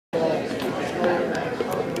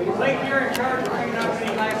Mike, you're in charge of bringing up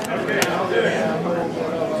any last minute. Okay, I'll do it.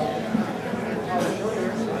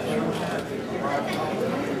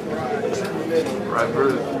 Right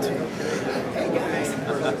through.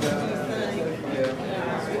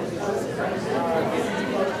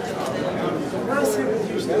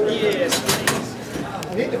 Yes, please.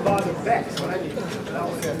 I need to bother back, so I need to.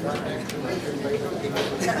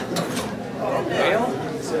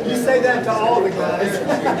 Well, you say that to all the guys.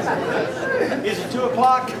 Is it 2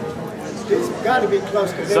 o'clock? It's got to be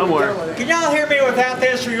close to Somewhere. Can y'all hear me without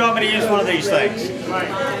this, or you want me to use one of these things? Right.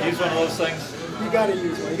 Use one of those things? You got to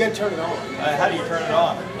use one. You got to turn it on. How do you turn it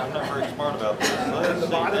on? I'm not very smart about this. At the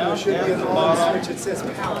bottom, there should be an on switch that says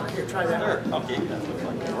power. Here, try that. There. Okay. That looks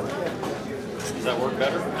like it works. Does that work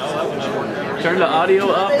better? No, that one doesn't work better. Turn the audio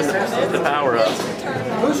up and the power up.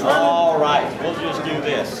 All right, we'll just do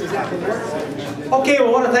this. Okay, well,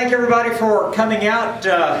 I want to thank everybody for coming out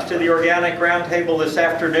to the Organic Roundtable this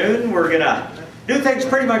afternoon. We're going to do things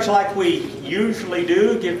pretty much like we usually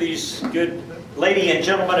do, give these good lady and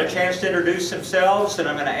gentlemen a chance to introduce themselves, and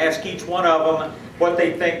I'm going to ask each one of them what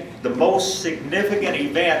they think the most significant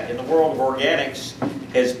event in the world of organics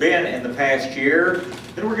has been in the past year.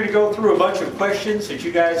 Then we're going to go through a bunch of questions that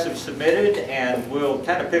you guys have submitted, and we'll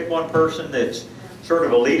kind of pick one person that's sort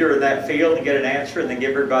of a leader in that field and get an answer, and then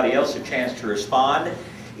give everybody else a chance to respond.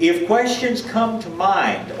 If questions come to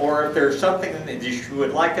mind, or if there's something that you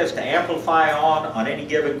would like us to amplify on any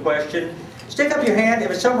given question, stick up your hand.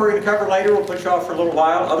 If it's something we're going to cover later, we'll put you off for a little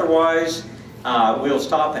while. Otherwise, we'll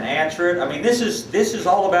stop and answer it. I mean, this is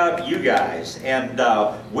all about you guys, and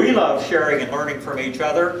we love sharing and learning from each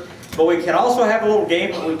other. But we can also have a little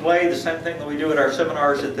game that we play, the same thing that we do at our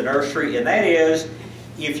seminars at the nursery, and that is,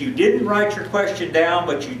 if you didn't write your question down,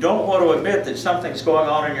 but you don't want to admit that something's going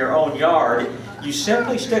on in your own yard, you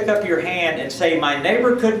simply stick up your hand and say, my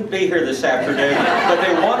neighbor couldn't be here this afternoon, but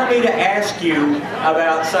they wanted me to ask you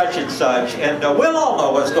about such and such, and we'll all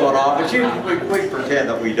know what's going on, but we pretend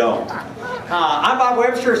that we don't. I'm Bob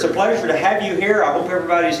Webster. It's a pleasure to have you here. I hope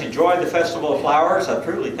everybody's enjoyed the Festival of Flowers. I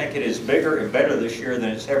truly think it is bigger and better this year than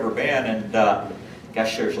it's ever been, and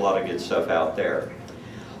gosh, there's a lot of good stuff out there.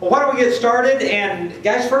 Well, why don't we get started? And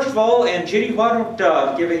guys, first of all, and Judy, why don't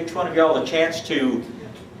give each one of y'all a chance to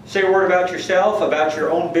say a word about yourself, about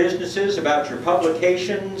your own businesses, about your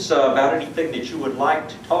publications, about anything that you would like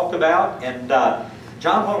to talk about. And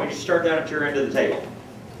John, why don't we start down at your end of the table?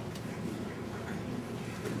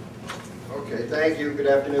 Okay, thank you. Good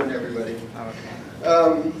afternoon, everybody.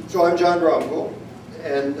 So I'm John Bromwell,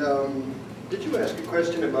 and did you ask a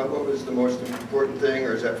question about what was the most important thing,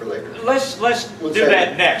 or is that for later? Let's do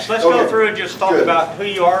that next. Let's go through and just talk about who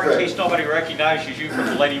you are in case nobody recognizes you from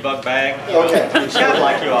the Ladybug bag. Okay. It sounds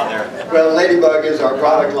like you on there. Well, Ladybug is our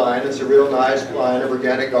product line. It's a real nice line of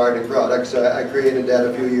organic gardening products. I created that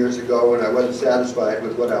a few years ago when I wasn't satisfied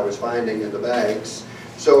with what I was finding in the bags.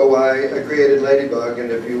 So I created Ladybug,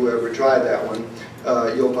 and if you ever try that one,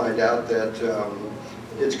 you'll find out that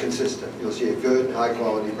it's consistent. You'll see a good,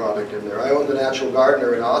 high-quality product in there. I own the Natural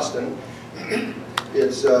Gardener in Austin.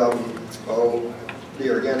 It's, the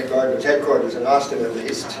Organic Gardener's headquarters in Austin, at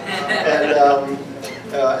least. And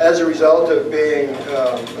as a result of being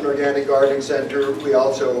an organic gardening center, we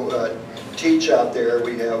also teach out there.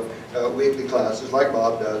 We have weekly classes, like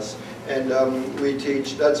Bob does, and we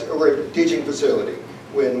teach. We're a teaching facility.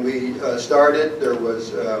 When we started, there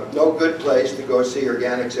was no good place to go see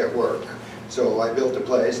organics at work. So I built a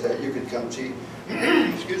place that you could come see,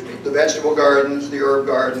 excuse me, the vegetable gardens, the herb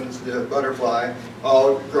gardens, the butterfly,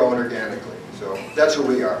 all grown organically. So that's who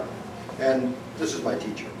we are. And this is my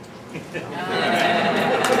teacher. I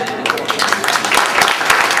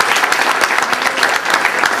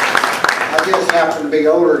just happen to be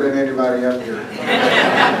older than anybody up here.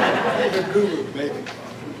 The guru, maybe.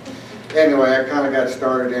 Anyway, I kind of got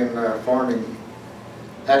started in farming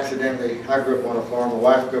accidentally. I grew up on a farm, my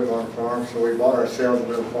wife grew up on a farm, so we bought ourselves a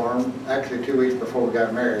little farm, actually 2 weeks before we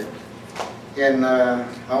got married. And I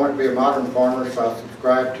wanted to be a modern farmer, so I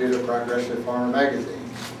subscribed to the Progressive Farmer magazine.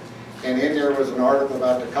 And in there was an article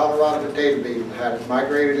about the Colorado potato beetle, how it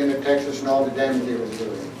migrated into Texas and all the damage it was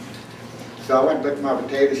doing. So I went and looked at my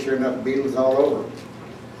potatoes, sure enough, beetles all over.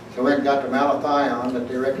 So I went and got the malathion that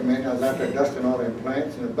they recommended. I was out there dusting all them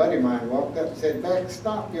plants, and a buddy of mine walked up and said, "Beck,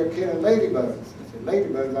 stop, you're killing ladybugs." I said,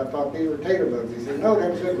 "Ladybugs? I thought these were tater bugs." He said, "No,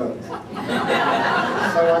 they're good bugs." So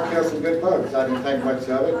I killed some good bugs. I didn't think much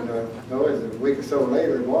of it, and no, as a week or so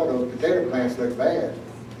later, boy, those potato plants looked bad.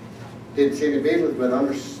 Didn't see any beetles, but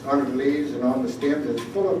under the leaves and on the stems, it's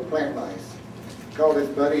full of plant lice. Called this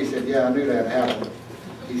buddy, he said, "Yeah, I knew that happened."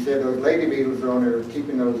 He said, "Those lady beetles are on there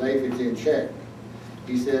keeping those aphids in check."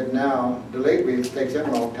 He said now, the babies, it takes them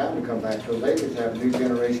a long time to come back, so babies have a new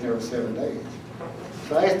generation every 7 days.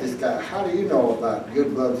 So I asked this guy, how do you know about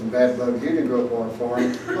good bugs and bad bugs? You didn't grow up on a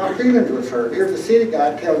farm. My feelings was hurt. Here's the city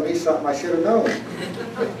guy telling me something I should have known.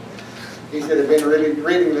 He said, I've been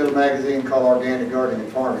reading a little magazine called Organic Gardening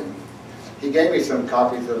and Farming. He gave me some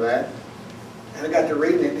copies of that, and I got to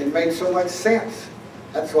reading it, and it made so much sense.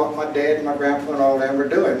 That's what my dad and my grandpa and all them were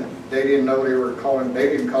doing. They didn't know they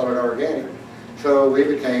didn't call it organic. So we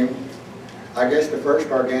became, I guess, the first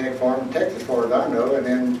organic farm in Texas, as far as I know, and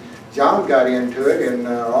then John got into it, and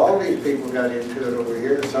all these people got into it over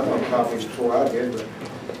here. Some of them probably before I did, but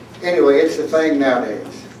anyway, it's the thing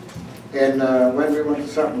nowadays. And when we went to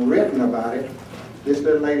something written about it, this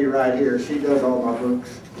little lady right here, she does all my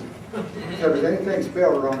books. So if there's anything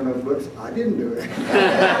spelled wrong in those books, I didn't do it.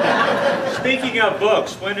 Speaking of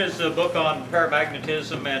books, when is the book on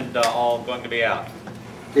paramagnetism and all going to be out?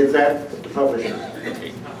 It's at the publisher.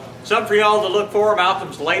 Something for y'all to look for,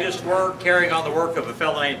 Malcolm's latest work, carrying on the work of a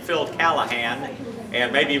fellow named Phil Callahan.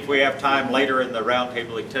 And maybe if we have time later in the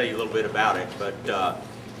roundtable, he can tell you a little bit about it. But a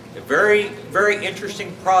very, very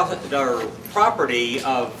interesting property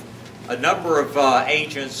of a number of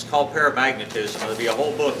agents called paramagnetism. There'll be a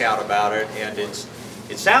whole book out about it, and it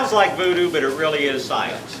sounds like voodoo, but it really is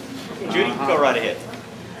science. Judy, go right ahead.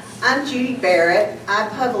 I'm Judy Barrett. I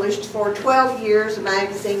published for 12 years a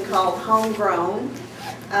magazine called Homegrown,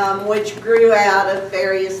 which grew out of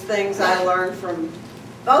various things I learned from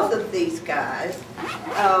both of these guys.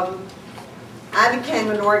 I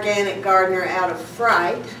became an organic gardener out of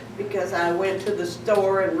fright because I went to the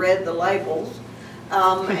store and read the labels.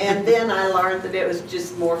 And then I learned that it was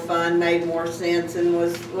just more fun, made more sense, and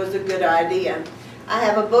was a good idea. I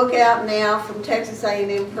have a book out now from Texas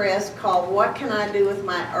A&M Press called What Can I Do With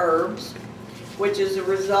My Herbs?, which is a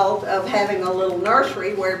result of having a little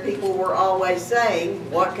nursery where people were always saying,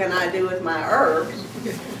 what can I do with my herbs?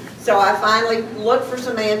 So I finally looked for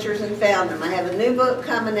some answers and found them. I have a new book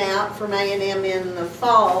coming out from A&M in the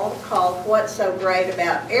fall called What's So Great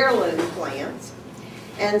About Heirloom Plants.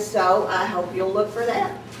 And so I hope you'll look for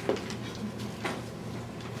that.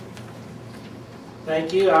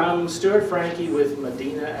 Thank you. I'm Stuart Franke with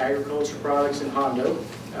Medina Agriculture Products in Hondo.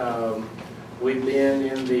 We've been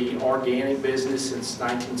in the organic business since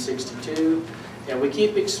 1962, and we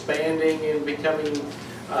keep expanding and coming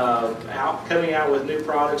out with new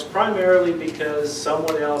products, primarily because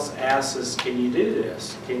someone else asks us, can you do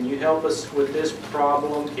this? Can you help us with this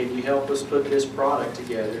problem? Can you help us put this product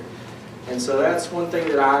together? And so that's one thing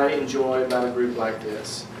that I enjoy about a group like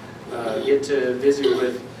this. Get to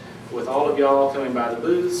visit with all of y'all, coming by the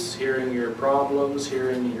booths, hearing your problems,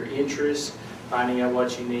 hearing your interests, finding out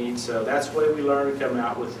what you need. So that's the way we learn to come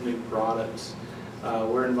out with new products.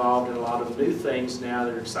 We're involved in a lot of new things now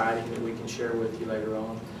that are exciting that we can share with you later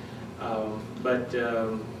on.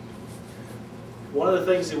 One of the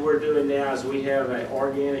things that we're doing now is we have an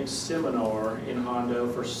organic seminar in Hondo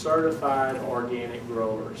for certified organic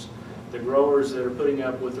growers. The growers that are putting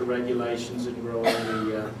up with the regulations and growing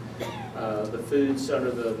the foods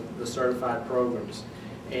under the certified programs.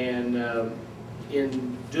 And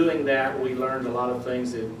in doing that, we learned a lot of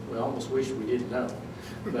things that we almost wish we didn't know.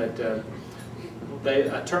 But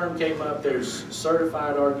a term came up, there's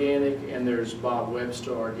certified organic and there's Bob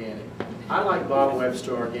Webster organic. I like Bob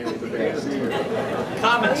Webster organic the best.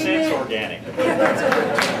 Common sense organic.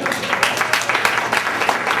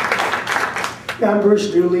 Yeah, I'm Bruce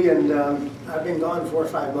Deuley, and I've been gone 4 or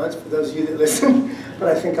 5 months, for those of you that listen, but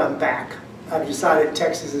I think I'm back. I've decided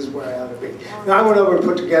Texas is where I ought to be. Now, I went over and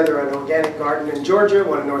put together an organic garden in Georgia,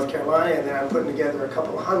 one in North Carolina, and then I'm putting together a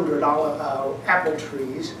couple of hundred apple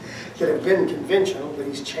trees that have been conventional, but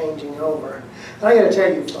he's changing over. And I got to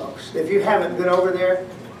tell you folks, if you haven't been over there,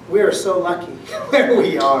 we are so lucky where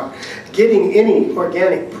we are. Getting any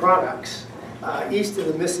organic products east of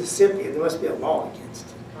the Mississippi, there must be a law against it.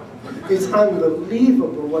 It's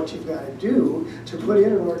unbelievable what you've got to do to put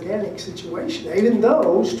in an organic situation, even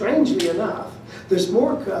though, strangely enough, there's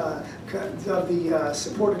more of the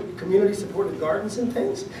community-supported gardens and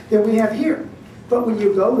things than we have here. But when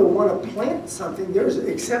you go to want to plant something, there's,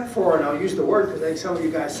 except for, and I'll use the word because I think some of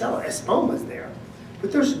you guys sell it, Espoma's there,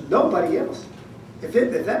 but there's nobody else. If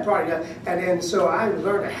that product, and so I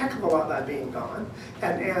learned a heck of a lot by being gone,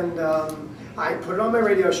 and I put it on my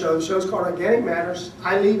radio show. The show's called Organic Matters.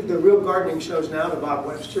 I leave the real gardening shows now to Bob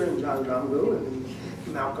Webster and John Drumgoole and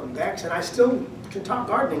Malcolm Bex, and I still can talk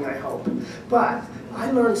gardening, I hope. But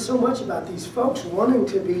I learned so much about these folks wanting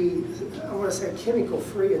to be, I want to say,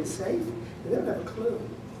 chemical-free and safe. They don't have a clue.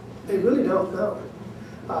 They really don't know.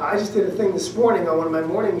 I just did a thing this morning on one of my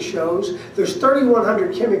morning shows. There's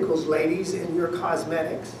 3,100 chemicals, ladies, in your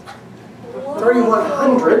cosmetics.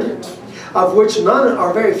 3,100, of which none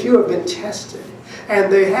or very few have been tested.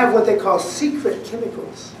 And they have what they call secret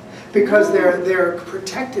chemicals, because they're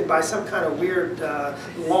protected by some kind of weird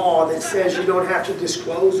law that says you don't have to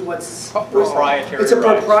disclose what's proprietary. It's a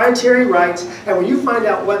proprietary rights, and when you find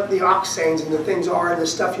out what the oxanes and the things are and the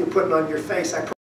stuff you're putting on your face, I